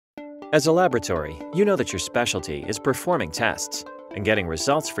As a laboratory, you know that your specialty is performing tests and getting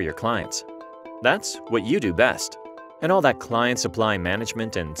results for your clients. That's what you do best. And all that client supply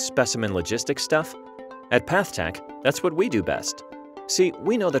management and specimen logistics stuff? At PathTec, that's what we do best. See,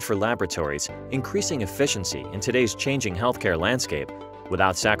 we know that for laboratories, increasing efficiency in today's changing healthcare landscape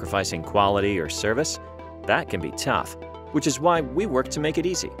without sacrificing quality or service, that can be tough, which is why we work to make it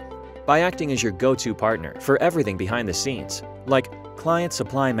easy. By acting as your go-to partner for everything behind the scenes, like client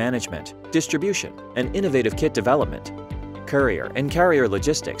supply management, distribution, and innovative kit development, courier and carrier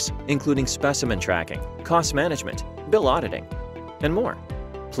logistics, including specimen tracking, cost management, bill auditing, and more.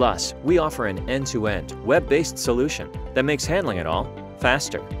 Plus, we offer an end-to-end, web-based solution that makes handling it all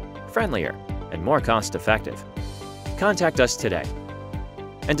faster, friendlier, and more cost-effective. Contact us today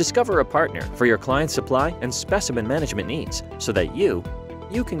and discover a partner for your client supply and specimen management needs so that you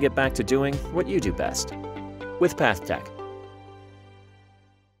can get back to doing what you do best with PathTec.